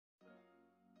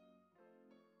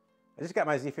I just got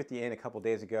my Z50 in a couple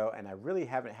days ago, and I really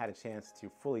haven't had a chance to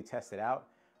fully test it out,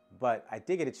 but I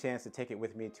did get a chance to take it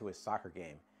with me to a soccer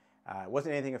game. It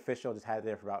wasn't anything official, just had it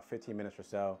there for about 15 minutes or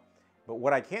so. But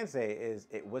what I can say is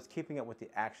it was keeping up with the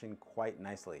action quite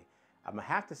nicely. I'm gonna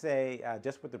have to say,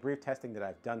 just with the brief testing that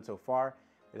I've done so far,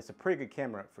 that it's a pretty good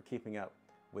camera for keeping up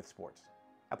with sports.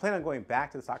 I plan on going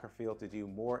back to the soccer field to do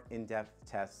more in-depth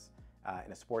tests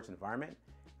in a sports environment.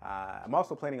 I'm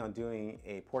also planning on doing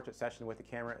a portrait session with the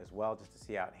camera as well, just to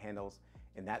see how it handles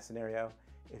in that scenario.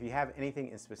 If you have anything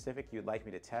in specific you'd like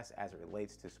me to test as it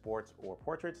relates to sports or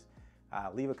portraits,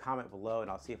 leave a comment below and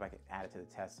I'll see if I can add it to the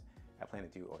tests I plan to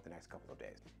do over the next couple of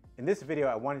days. In this video,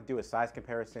 I wanted to do a size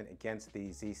comparison against the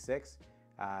Z6.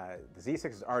 The Z6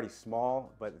 is already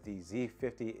small, but the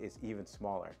Z50 is even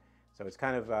smaller. So it's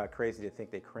kind of crazy to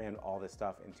think they crammed all this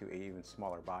stuff into an even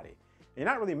smaller body. You're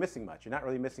not really missing much. You're not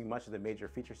really missing much of the major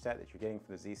feature set that you're getting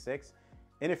from the Z6.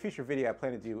 In a future video, I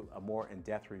plan to do a more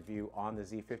in-depth review on the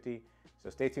Z50. So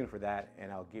stay tuned for that,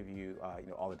 and I'll give you,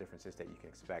 all the differences that you can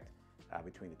expect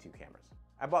between the two cameras.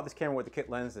 I bought this camera with the kit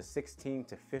lens, the 16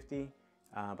 to 50,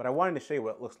 but I wanted to show you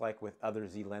what it looks like with other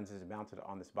Z lenses mounted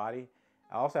on this body.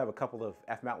 I also have a couple of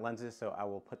F-mount lenses, so I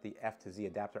will put the F to Z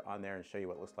adapter on there and show you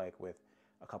what it looks like with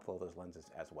a couple of those lenses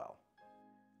as well.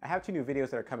 I have two new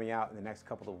videos that are coming out in the next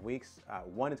couple of weeks.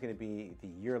 One is going to be the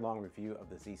year-long review of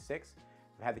the Z6.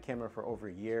 I've had the camera for over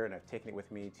a year and I've taken it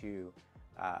with me to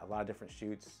a lot of different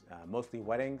shoots, mostly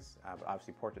weddings, but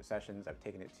obviously portrait sessions. I've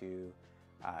taken it to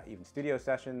even studio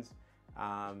sessions.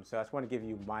 So I just want to give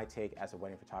you my take as a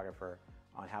wedding photographer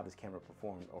on how this camera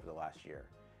performed over the last year.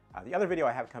 The other video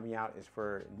I have coming out is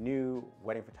for new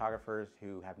wedding photographers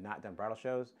who have not done bridal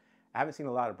shows. I haven't seen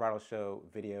a lot of bridal show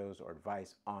videos or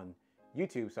advice on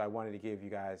YouTube, so I wanted to give you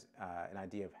guys an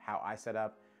idea of how I set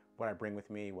up, what I bring with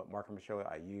me, what marketing material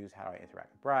I use, how I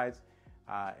interact with brides,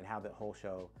 and how the whole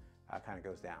show kind of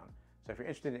goes down. So if you're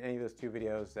interested in any of those two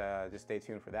videos, just stay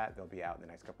tuned for that. They'll be out in the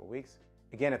next couple of weeks.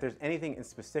 Again, if there's anything in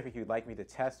specific you'd like me to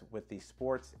test with the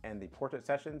sports and the portrait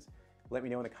sessions, let me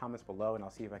know in the comments below and I'll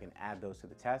see if I can add those to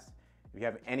the test. If you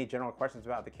have any general questions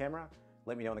about the camera,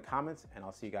 let me know in the comments and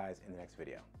I'll see you guys in the next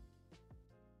video.